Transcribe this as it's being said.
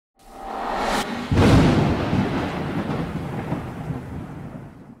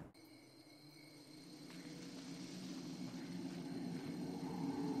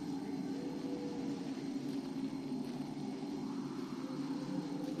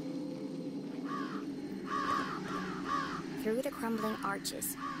through the crumbling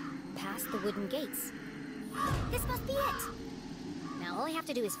arches, past the wooden gates. This must be it! Now all I have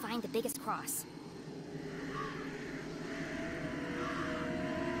to do is find the biggest cross.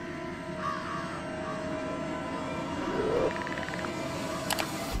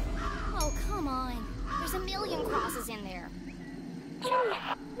 Oh, come on. There's a million crosses in there. Jenny,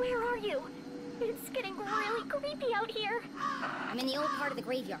 where are you? It's getting really creepy out here. I'm in the old part of the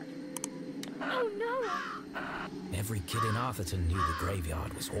graveyard. Oh no! Every kid in Arthurton knew the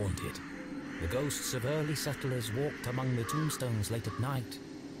graveyard was haunted. The ghosts of early settlers walked among the tombstones late at night,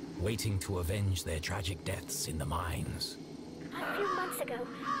 waiting to avenge their tragic deaths in the mines. A few months ago,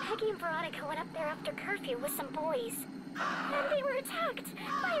 Peggy and Veronica went up there after curfew with some boys. And they were attacked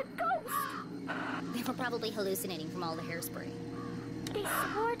by a ghost! They were probably hallucinating from all the hairspray. They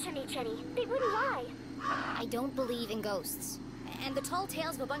swore to me, Jenny. They wouldn't lie. I don't believe in ghosts. And the tall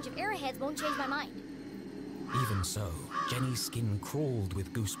tales of a bunch of airheads won't change my mind. Even so, Jenny's skin crawled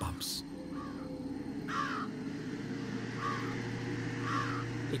with goosebumps.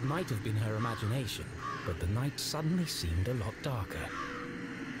 It might have been her imagination, but the night suddenly seemed a lot darker.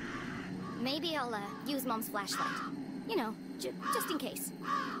 Maybe I'll use Mom's flashlight. You know, just in case.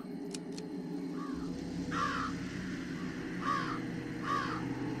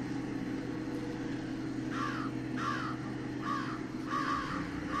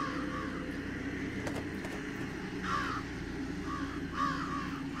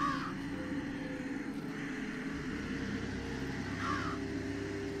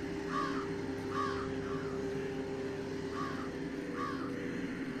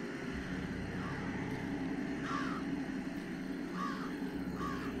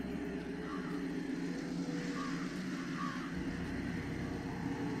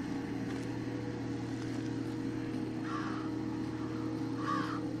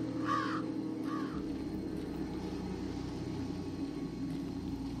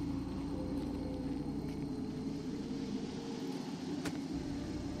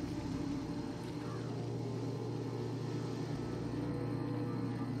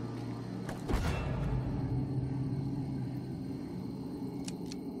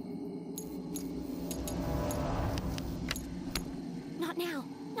 Not now!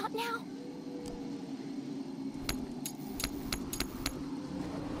 Not now!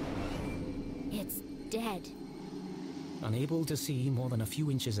 It's dead. Unable to see more than a few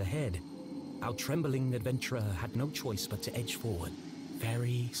inches ahead, our trembling adventurer had no choice but to edge forward,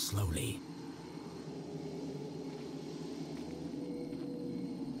 very slowly.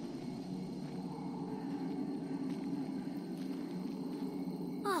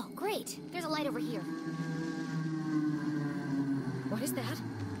 Oh, great! There's a light over here. What is that?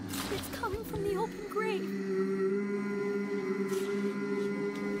 It's coming from the open grave.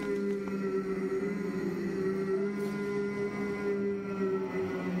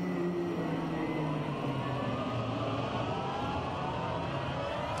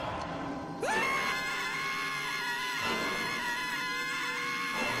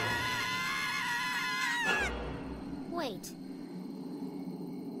 Wait.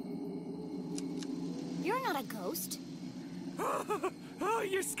 You're not a ghost. Oh,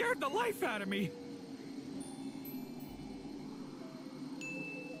 you scared the life out of me!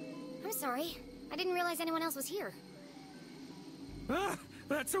 I'm sorry. I didn't realize anyone else was here. Ah,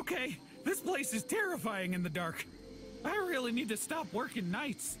 that's okay. This place is terrifying in the dark. I really need to stop working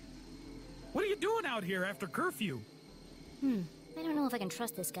nights. What are you doing out here after curfew? I don't know if I can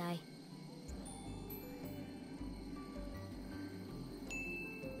trust this guy.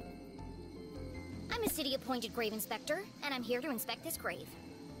 I'm a city-appointed grave inspector, and I'm here to inspect this grave.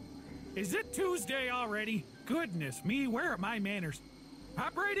 Is it Tuesday already? Goodness me, where are my manners?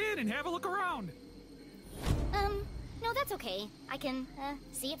 Hop right in and have a look around. No, that's okay. I can,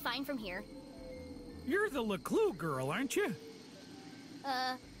 see it fine from here. You're the LeClue girl, aren't you?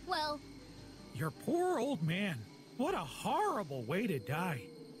 Well... Your poor old man. What a horrible way to die.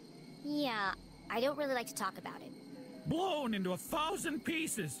 Yeah, I don't really like to talk about it. Blown into 1,000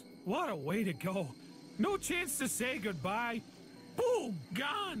 pieces. What a way to go. No chance to say goodbye. Boom,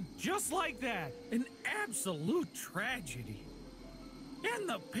 gone, just like that. An absolute tragedy. And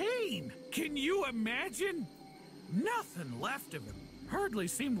the pain, can you imagine? Nothing left of him. Hardly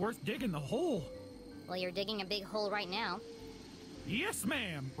seemed worth digging the hole. Well, you're digging a big hole right now. Yes,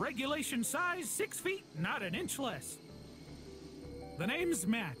 ma'am. Regulation size, 6 feet, not an inch less. The name's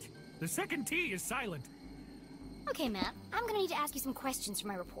Matt. The second T is silent. Okay, Matt, I'm gonna need to ask you some questions for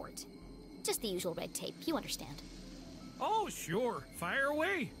my report. Just the usual red tape, you understand. Oh, sure. Fire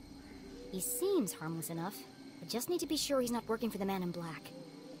away. He seems harmless enough. I just need to be sure he's not working for the Man in Black.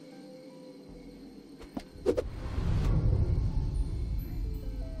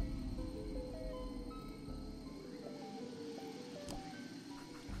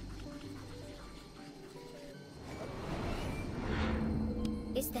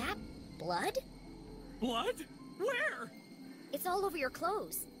 Is that blood? Blood? Where? It's all over your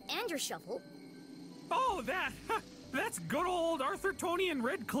clothes and your shovel. Oh, that! That's good old Arthurtonian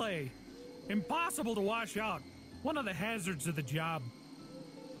red clay. Impossible to wash out. One of the hazards of the job.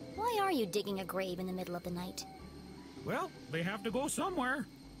 Why are you digging a grave in the middle of the night? Well, they have to go somewhere.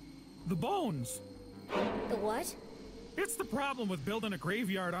 The bones. The what? It's the problem with building a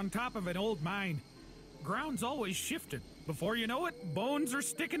graveyard on top of an old mine. Ground's always shifted. Before you know it, bones are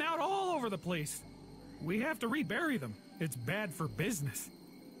sticking out all over the place. We have to rebury them. It's bad for business.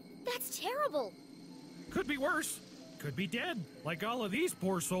 That's terrible. Could be worse. Could be dead, like all of these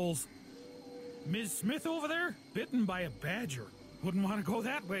poor souls. Ms. Smith over there, bitten by a badger. Wouldn't want to go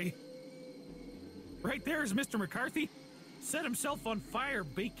that way. Right there's Mr. McCarthy. Set himself on fire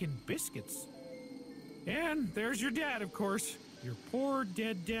baking biscuits. And there's your dad, of course. Your poor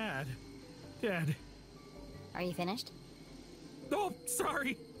dead dad. Dead. Are you finished? Oh,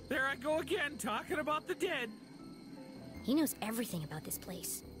 sorry. There I go again, talking about the dead. He knows everything about this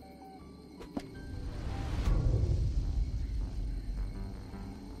place.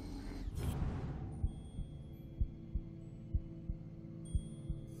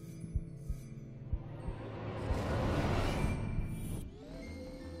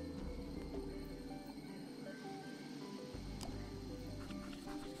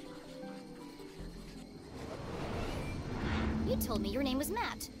 You told me your name was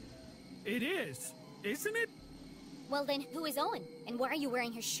Matt. It is, isn't it? Well then, who is Owen? And why are you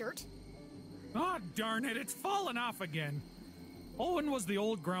wearing his shirt? Ah, darn it, it's fallen off again. Owen was the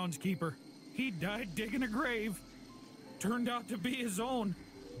old groundskeeper. He died digging a grave. Turned out to be his own.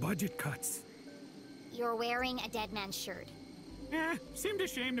 Budget cuts. You're wearing a dead man's shirt. Seemed a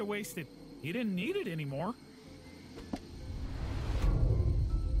shame to waste it. He didn't need it anymore.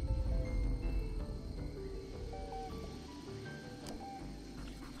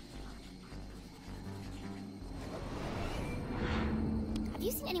 Have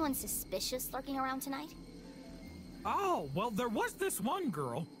you seen anyone suspicious lurking around tonight? Oh, well, there was this one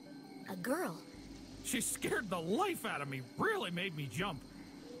girl. A girl? She scared the life out of me. Really made me jump.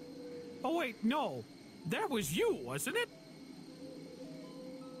 Oh, wait, no. That was you, wasn't it?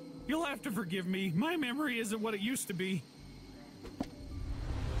 You'll have to forgive me. My memory isn't what it used to be.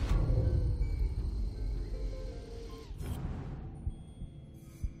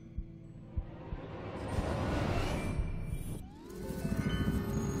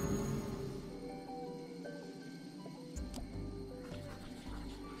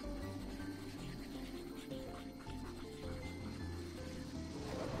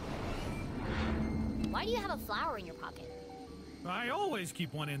 Why do you have a flower in your pocket? I always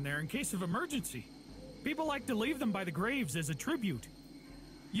keep one in there in case of emergency. People like to leave them by the graves as a tribute.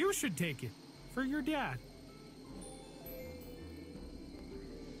 You should take it. For your dad.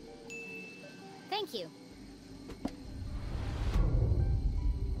 Thank you.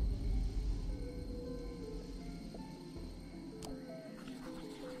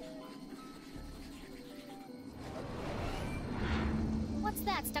 What's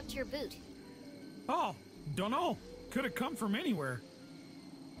that stuck to your boot? Oh, dunno. Could have come from anywhere.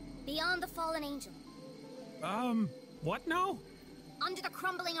 Beyond the fallen angel. What now? Under the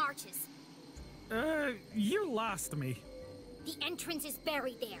crumbling arches. You lost me. The entrance is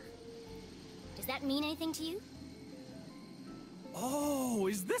buried there. Does that mean anything to you? Oh,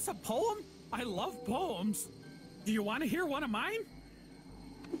 is this a poem? I love poems. Do you want to hear one of mine?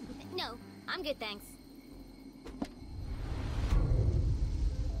 No, I'm good, thanks.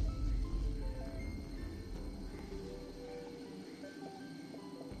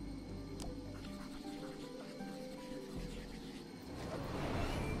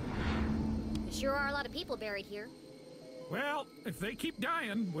 There sure are a lot of people buried here. Well, if they keep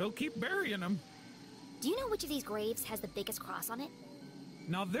dying, we'll keep burying them. Do you know which of these graves has the biggest cross on it?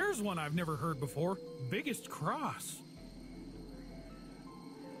 Now there's one I've never heard before. Biggest cross.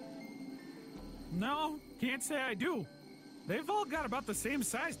 No, can't say I do. They've all got about the same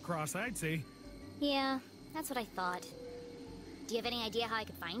sized cross, I'd say. Yeah, that's what I thought. Do you have any idea how I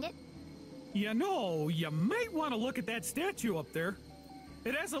could find it? You know, you might want to look at that statue up there.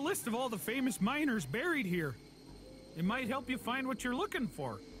 It has a list of all the famous miners buried here. It might help you find what you're looking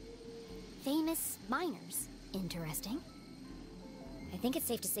for. Famous miners. Interesting. I think it's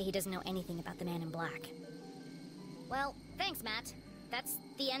safe to say he doesn't know anything about the man in black. Well, thanks, Matt. That's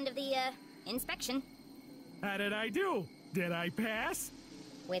the end of the, inspection. How did I do? Did I pass?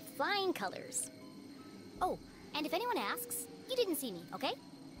 With flying colors. Oh, and if anyone asks, you didn't see me, okay?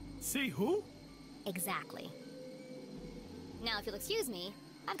 See who? Exactly. Now, if you'll excuse me,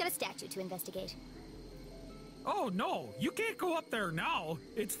 I've got a statue to investigate. Oh no, you can't go up there now.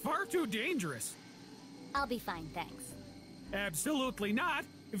 It's far too dangerous. I'll be fine, thanks. Absolutely not.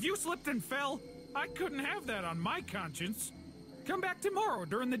 If you slipped and fell, I couldn't have that on my conscience. Come back tomorrow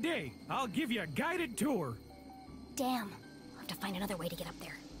during the day. I'll give you a guided tour. Damn. I'll have to find another way to get up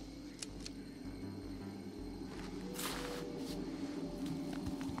there.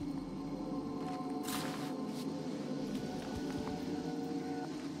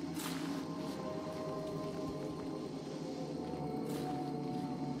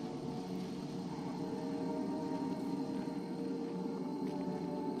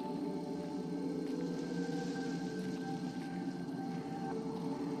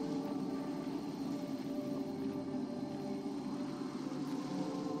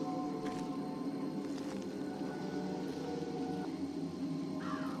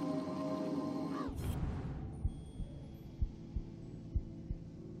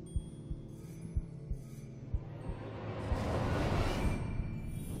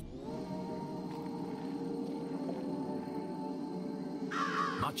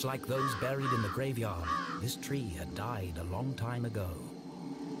 Much like those buried in the graveyard, this tree had died a long time ago.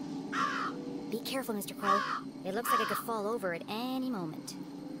 Be careful, Mr. Crow. It looks like it could fall over at any moment.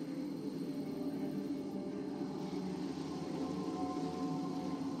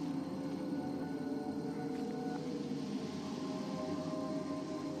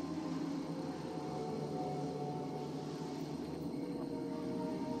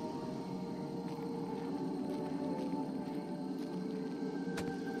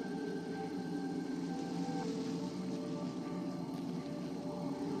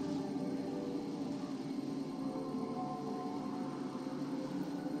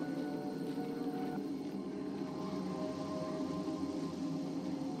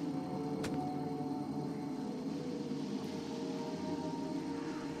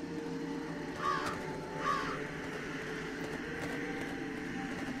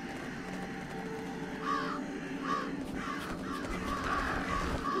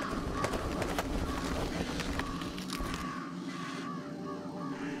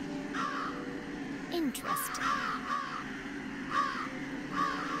 Interesting.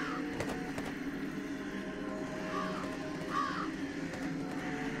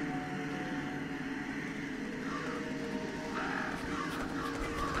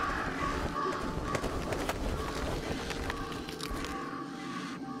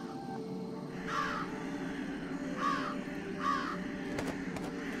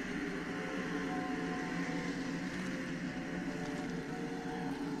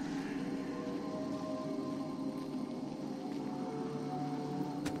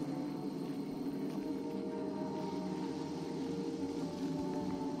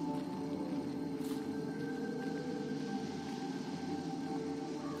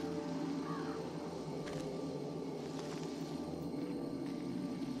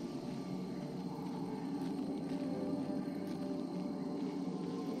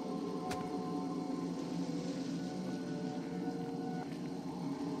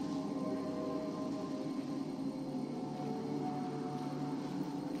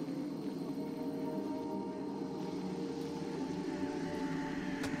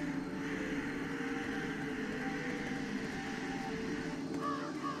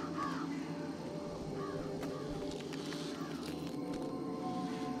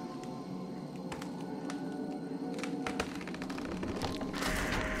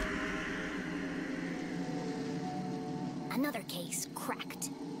 Another case cracked.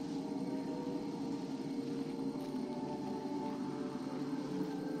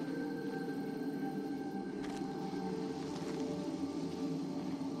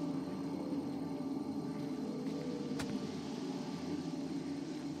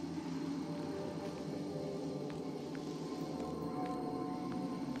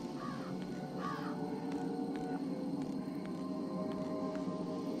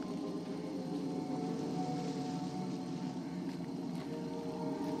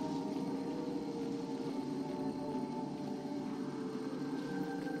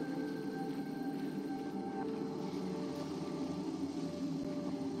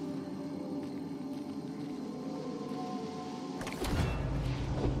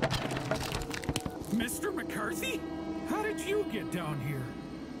 Mr. McCarthy? How did you get down here?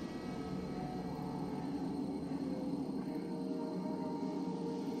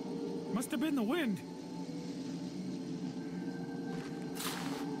 Must have been the wind.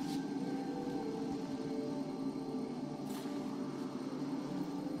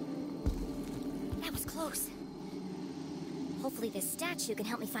 That was close. Hopefully this statue can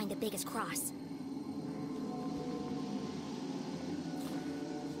help me find the biggest cross.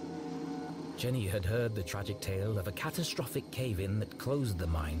 Jenny had heard the tragic tale of a catastrophic cave-in that closed the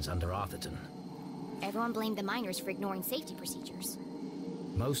mines under Arthurton. Everyone blamed the miners for ignoring safety procedures.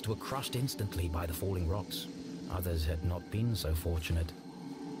 Most were crushed instantly by the falling rocks. Others had not been so fortunate.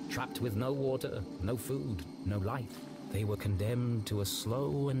 Trapped with no water, no food, no light, they were condemned to a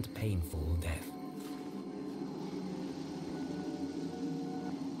slow and painful death.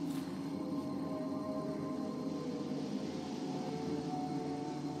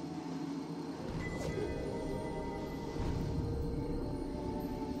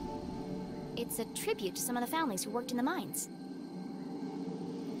 It's a tribute to some of the families who worked in the mines.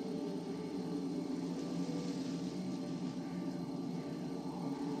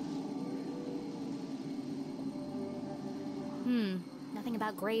 Nothing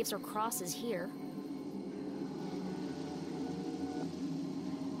about graves or crosses here.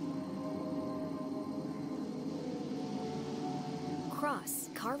 Cross,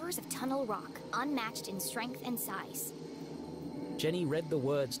 carvers of tunnel rock, unmatched in strength and size. Jenny read the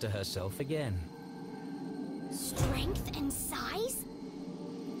words to herself again. Strength and size?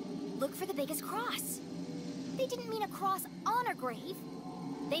 Look for the biggest cross. They didn't mean a cross on a grave.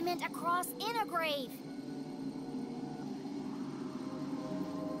 They meant a cross in a grave.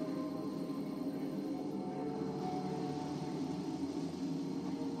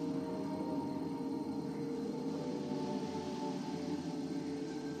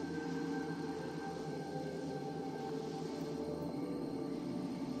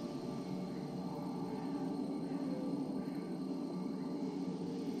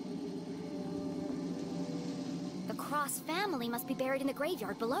 The Cross family must be buried in the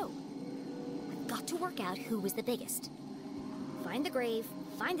graveyard below. I've got to work out who was the biggest. Find the grave,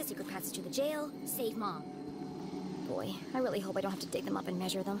 find the secret passage to the jail, save Mom. Boy, I really hope I don't have to dig them up and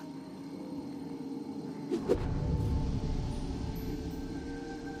measure them.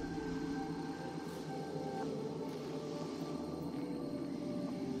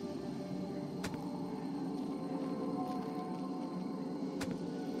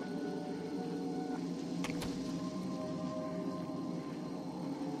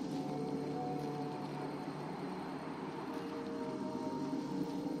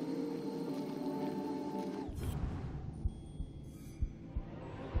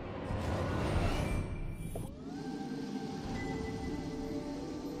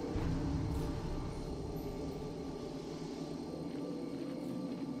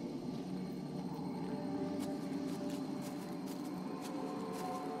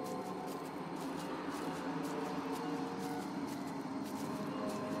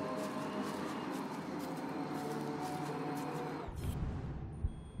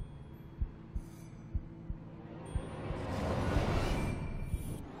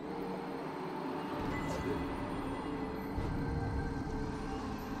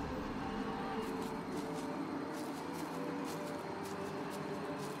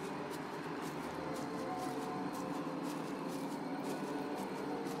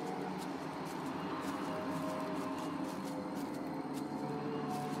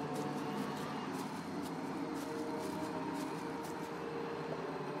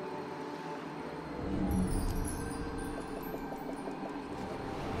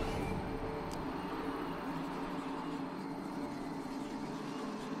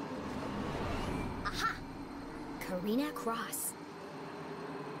 Arena Cross.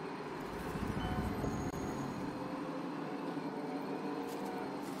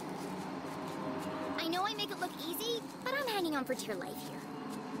 I know I make it look easy, but I'm hanging on for dear life here.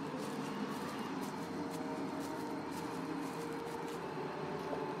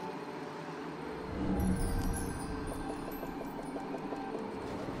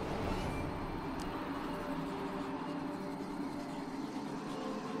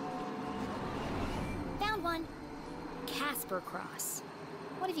 Found one. Casper Cross.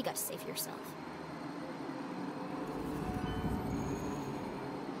 What have you got to say for yourself?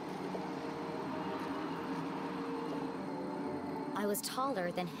 I was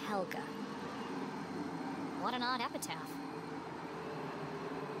taller than Helga. What an odd epitaph.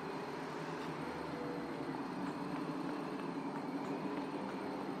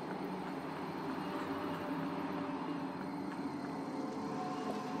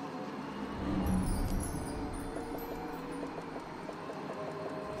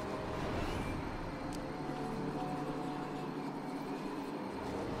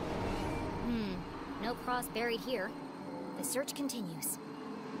 No cross buried here. The search continues.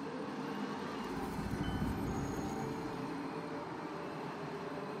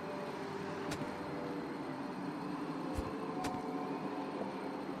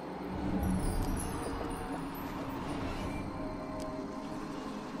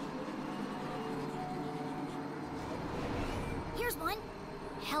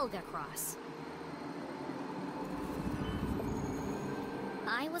 Helga cross.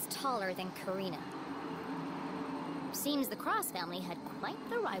 I was taller than Karina. Seems the Cross family had quite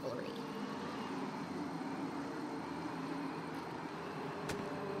the rivalry.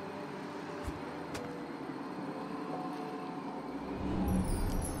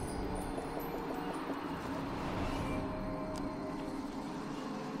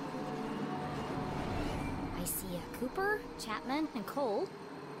 I see a Cooper, Chapman, and Cole,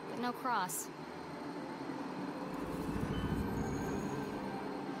 but no Cross.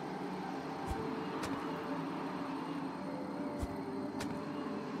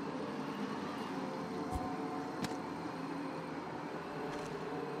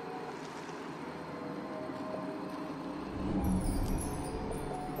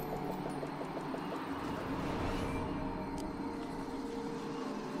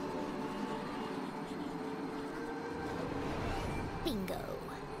 Bingo.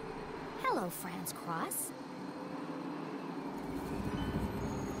 Hello, Franz Cross.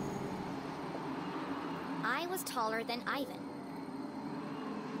 I was taller than Ivan.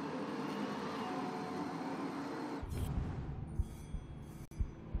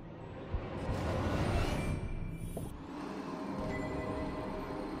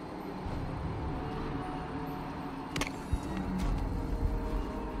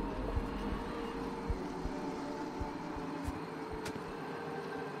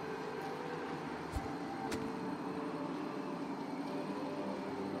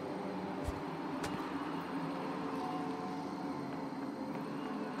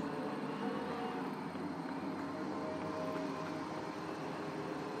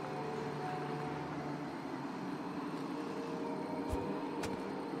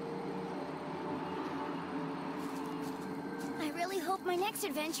 I really hope my next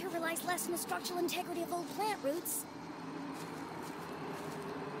adventure relies less on the structural integrity of old plant roots.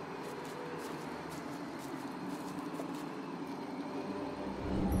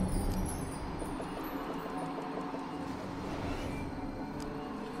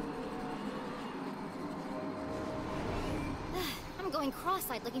 I'm going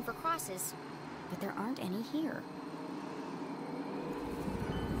cross-eyed looking for crosses, but there aren't any here.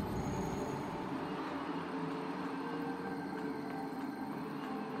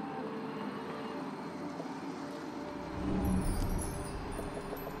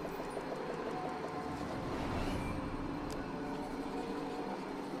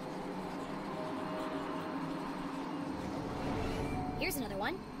 Here's another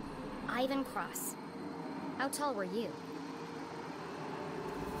one. Ivan Cross. How tall were you?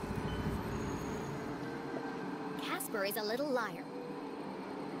 Casper is a little liar.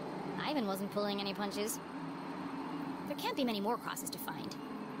 Ivan wasn't pulling any punches. There can't be many more crosses to find.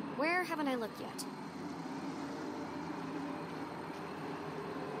 Where haven't I looked yet?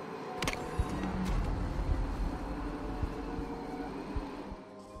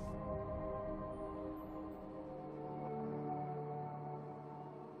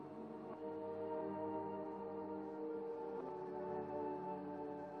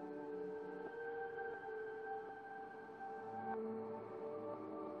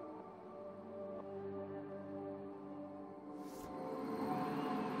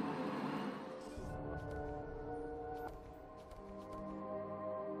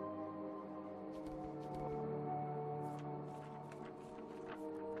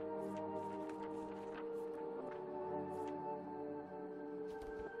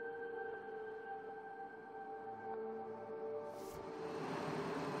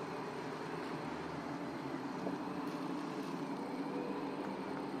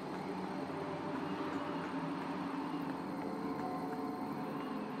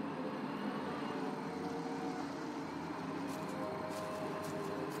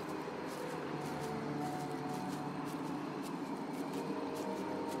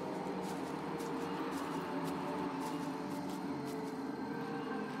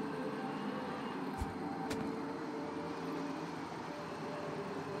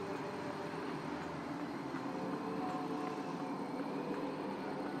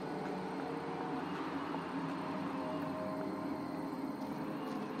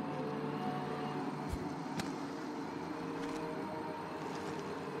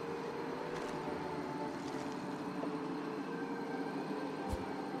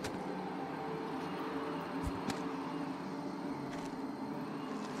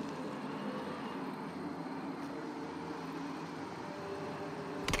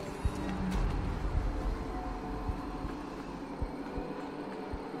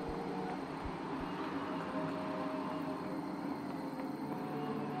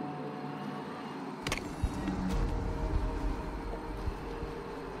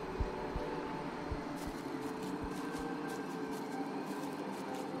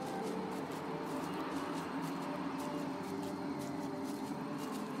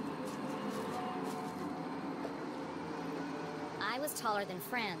 was taller than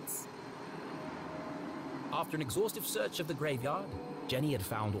Franz. After an exhaustive search of the graveyard, Jenny had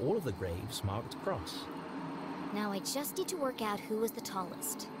found all of the graves marked cross. Now I just need to work out who was the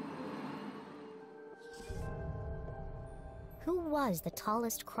tallest. Who was the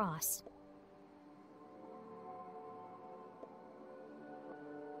tallest cross?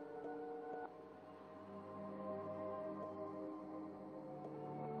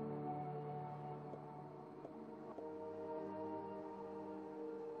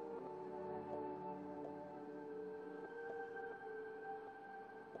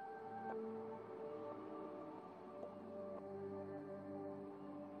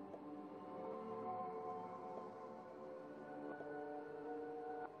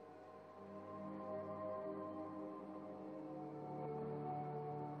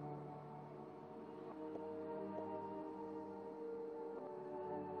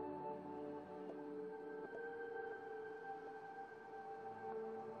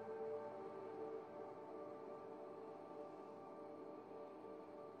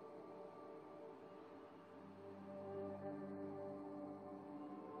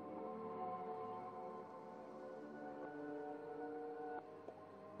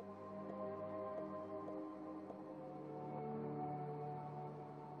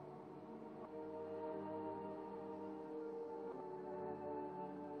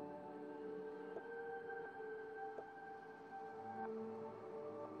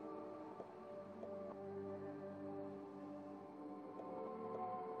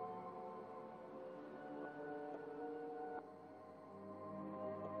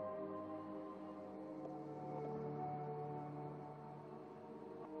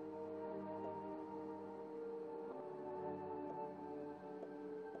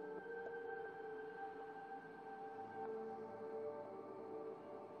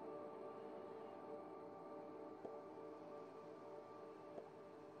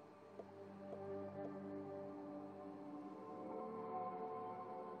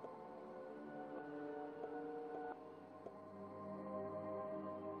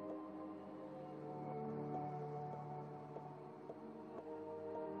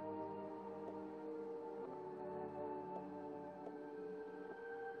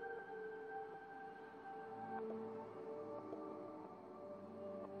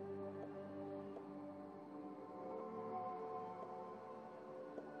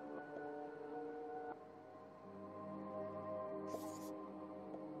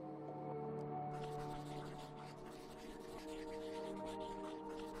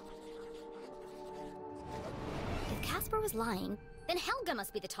 Casper was lying, then Helga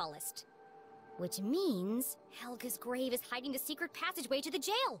must be the tallest. Which means Helga's grave is hiding the secret passageway to the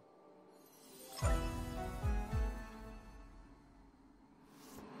jail.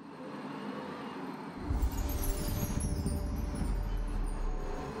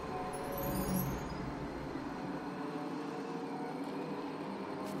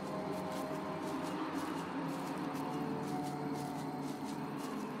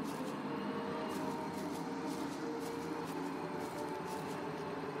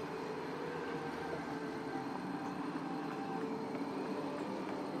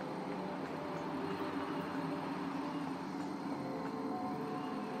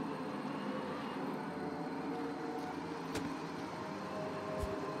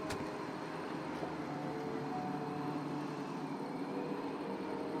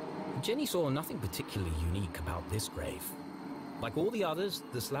 Jenny saw nothing particularly unique about this grave. Like all the others,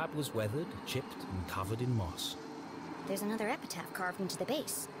 the slab was weathered, chipped, and covered in moss. There's another epitaph carved into the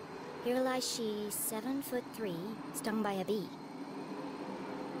base. Here lies she, 7'3", stung by a bee.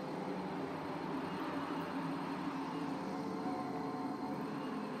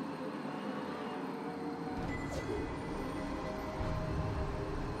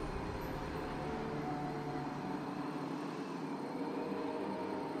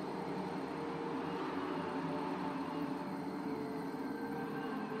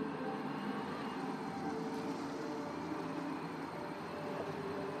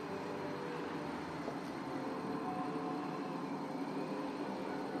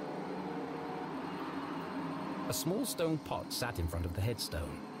 A small stone pot sat in front of the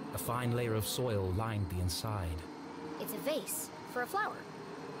headstone. A fine layer of soil lined the inside. It's a vase for a flower.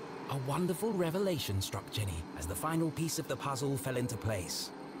 A wonderful revelation struck Jenny as the final piece of the puzzle fell into place.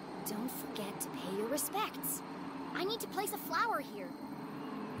 Don't forget to pay your respects. I need to place a flower here.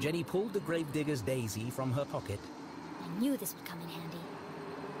 Jenny pulled the gravedigger's daisy from her pocket. I knew this would come in handy.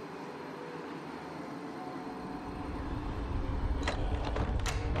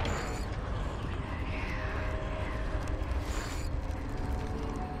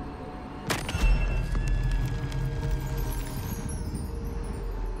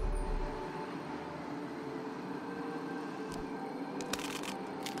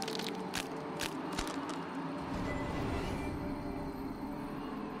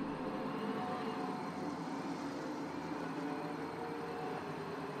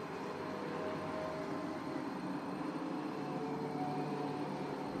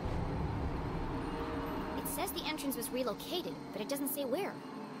 says the entrance was relocated, but it doesn't say where.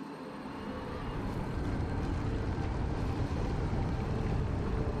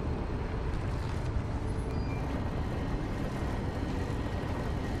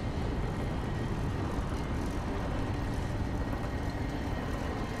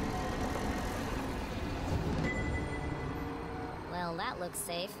 Well, that looks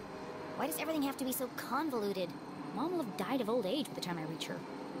safe. Why does everything have to be so convoluted? Mom will have died of old age by the time I reach her.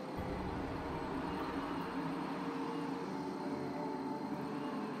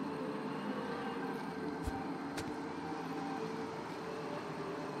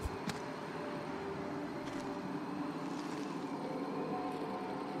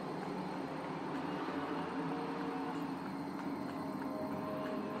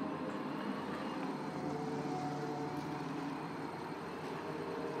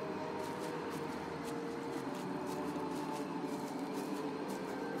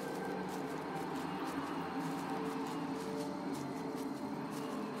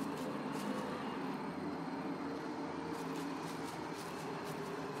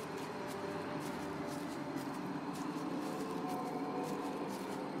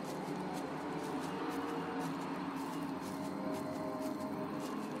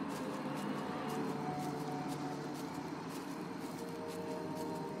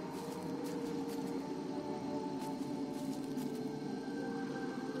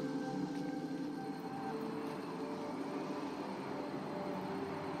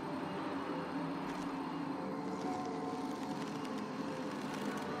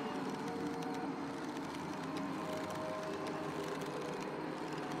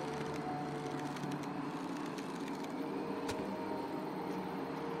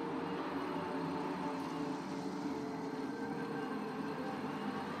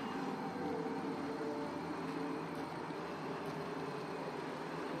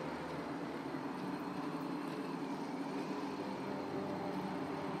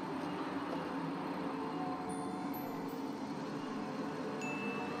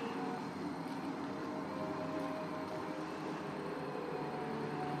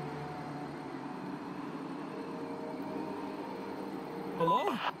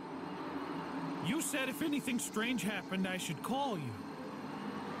 Hello? You said if anything strange happened, I should call you.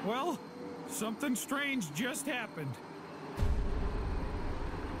 Well, something strange just happened.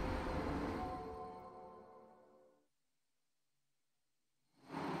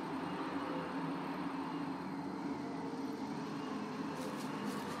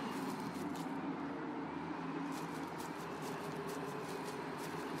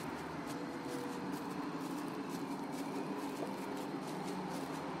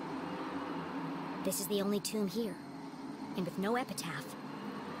 This is the only tomb here, and with no epitaph.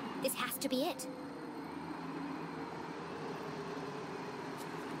 This has to be it.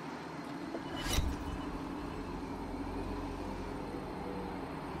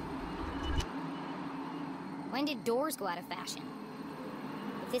 When did doors go out of fashion?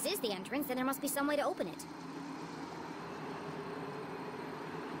 If this is the entrance, then there must be some way to open it.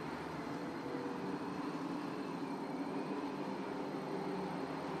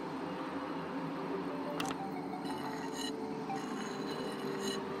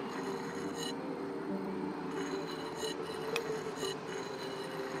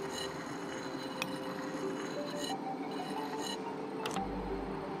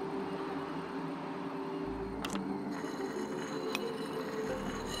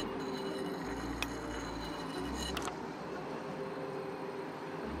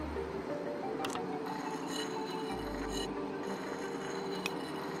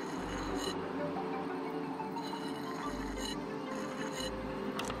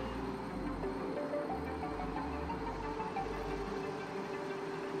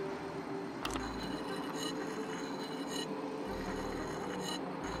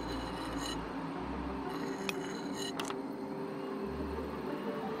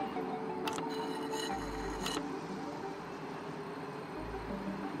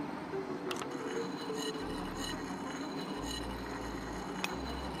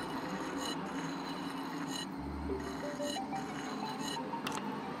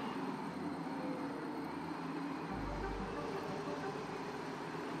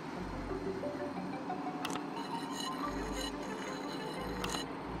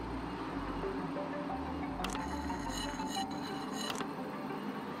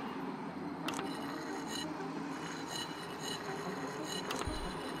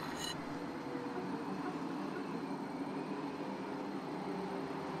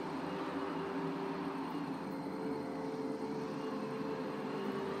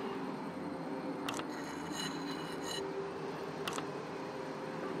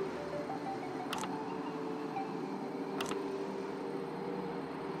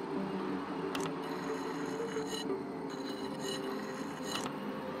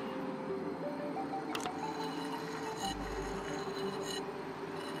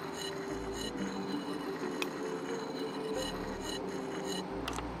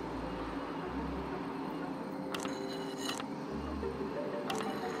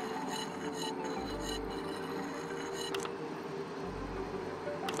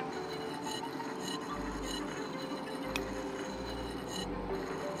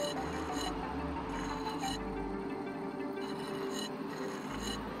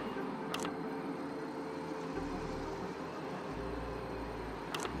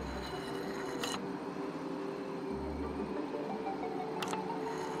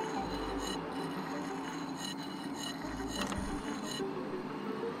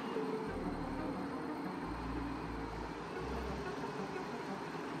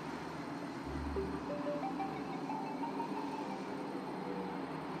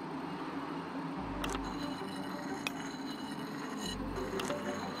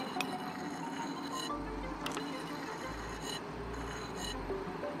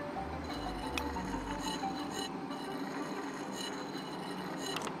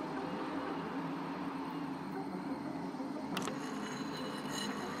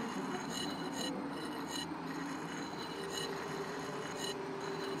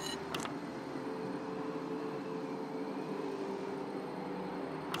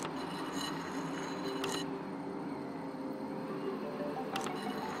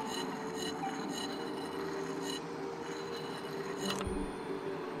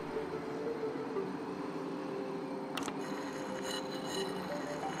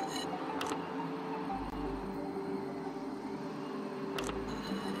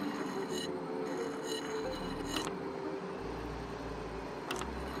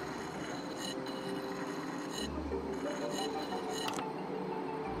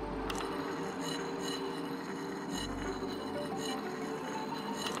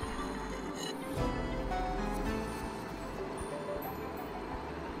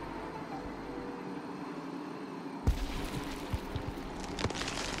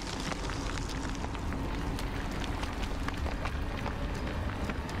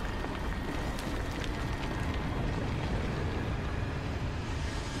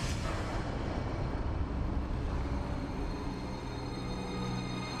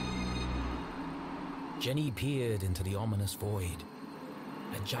 Jenny peered into the ominous void.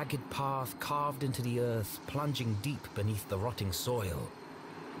 A jagged path carved into the earth, plunging deep beneath the rotting soil.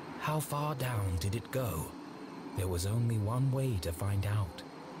 How far down did it go? There was only one way to find out.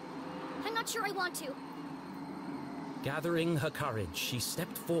 I'm not sure I want to. Gathering her courage, she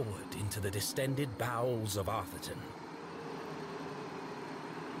stepped forward into the distended bowels of Arthurton.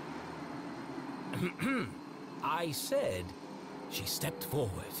 I said she stepped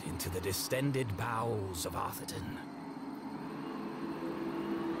forward into the distended bowels of Arthurton.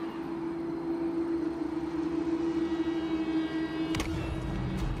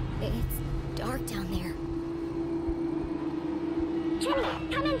 It's dark down there.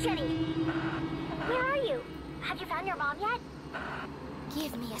 Jenny! Come in, Jenny! Where are you? Have you found your mom yet?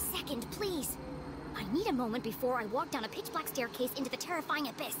 Give me a second, please. I need a moment before I walk down a pitch-black staircase into the terrifying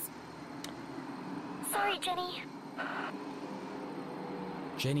abyss. Sorry, Jenny.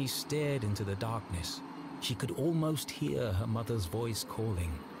 Jenny stared into the darkness. She could almost hear her mother's voice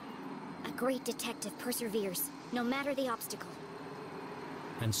calling. A great detective perseveres, no matter the obstacle.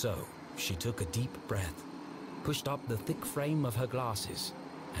 And so, she took a deep breath, pushed up the thick frame of her glasses,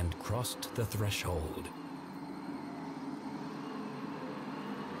 and crossed the threshold.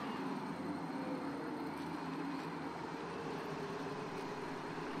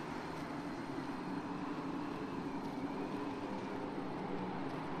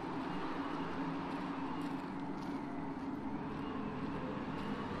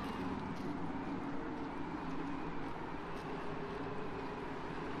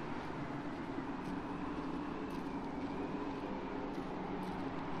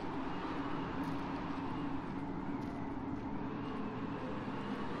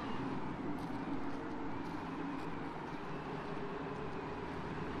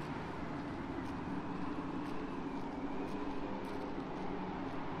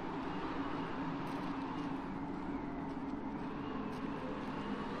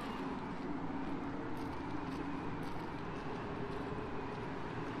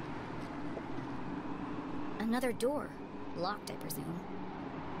 Another door. Locked, I presume.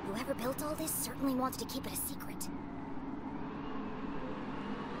 Whoever built all this certainly wanted to keep it a secret.